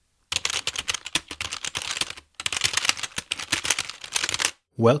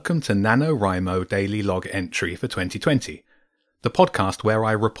Welcome to NaNoWriMo Daily Log Entry for 2020, the podcast where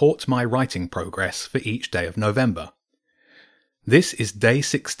I report my writing progress for each day of November. This is day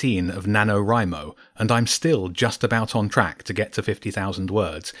 16 of NaNoWriMo, and I'm still just about on track to get to 50,000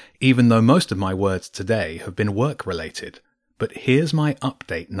 words, even though most of my words today have been work-related. But here's my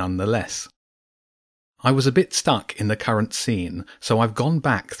update nonetheless. I was a bit stuck in the current scene, so I've gone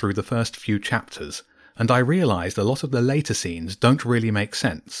back through the first few chapters, and I realised a lot of the later scenes don't really make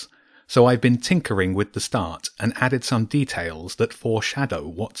sense, so I've been tinkering with the start and added some details that foreshadow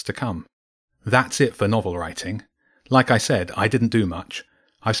what's to come. That's it for novel writing. Like I said, I didn't do much.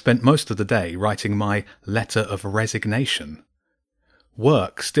 I've spent most of the day writing my letter of resignation.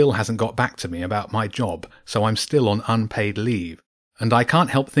 Work still hasn't got back to me about my job, so I'm still on unpaid leave, and I can't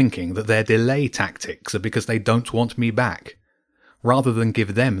help thinking that their delay tactics are because they don't want me back. Rather than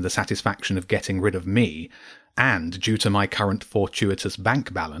give them the satisfaction of getting rid of me, and due to my current fortuitous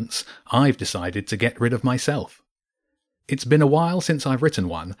bank balance, I've decided to get rid of myself. It's been a while since I've written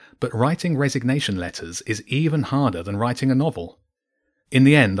one, but writing resignation letters is even harder than writing a novel. In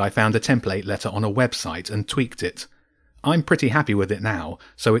the end, I found a template letter on a website and tweaked it. I'm pretty happy with it now,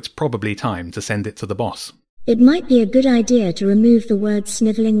 so it's probably time to send it to the boss. It might be a good idea to remove the word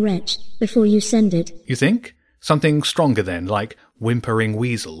snivelling wretch before you send it. You think? Something stronger then, like whimpering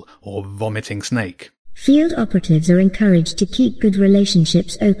weasel or vomiting snake. Field operatives are encouraged to keep good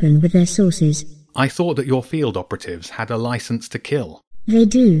relationships open with their sources. I thought that your field operatives had a license to kill. They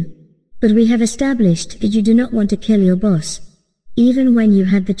do, but we have established that you do not want to kill your boss, even when you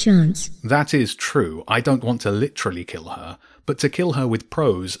had the chance. That is true. I don't want to literally kill her, but to kill her with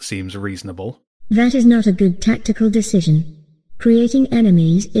prose seems reasonable. That is not a good tactical decision. Creating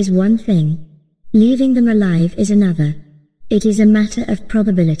enemies is one thing. Leaving them alive is another. It is a matter of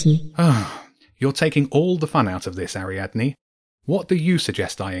probability. You're taking all the fun out of this, Ariadne. What do you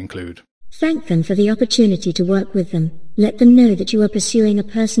suggest I include? Thank them for the opportunity to work with them. Let them know that you are pursuing a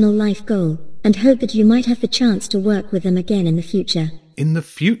personal life goal, and hope that you might have the chance to work with them again in the future. In the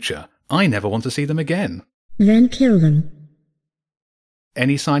future? I never want to see them again. Then kill them.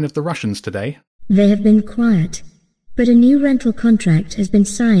 Any sign of the Russians today? They have been quiet, but a new rental contract has been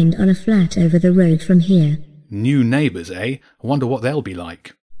signed on a flat over the road from here. New neighbours, eh? I wonder what they'll be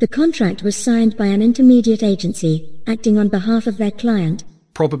like. The contract was signed by an intermediate agency, acting on behalf of their client.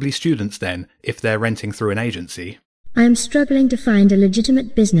 Probably students then, if they're renting through an agency. I am struggling to find a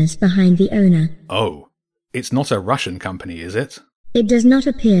legitimate business behind the owner. Oh, it's not a Russian company, is it? It does not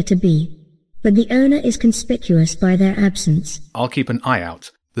appear to be, but the owner is conspicuous by their absence. I'll keep an eye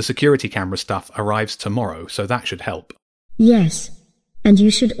out. The security camera stuff arrives tomorrow, so that should help. Yes, and you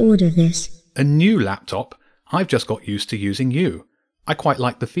should order this. A new laptop? I've just got used to using you. I quite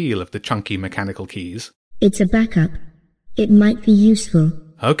like the feel of the chunky mechanical keys. It's a backup. It might be useful.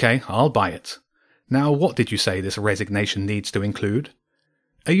 Okay, I'll buy it. Now, what did you say this resignation needs to include?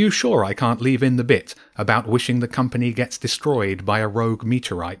 Are you sure I can't leave in the bit about wishing the company gets destroyed by a rogue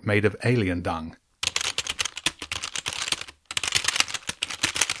meteorite made of alien dung?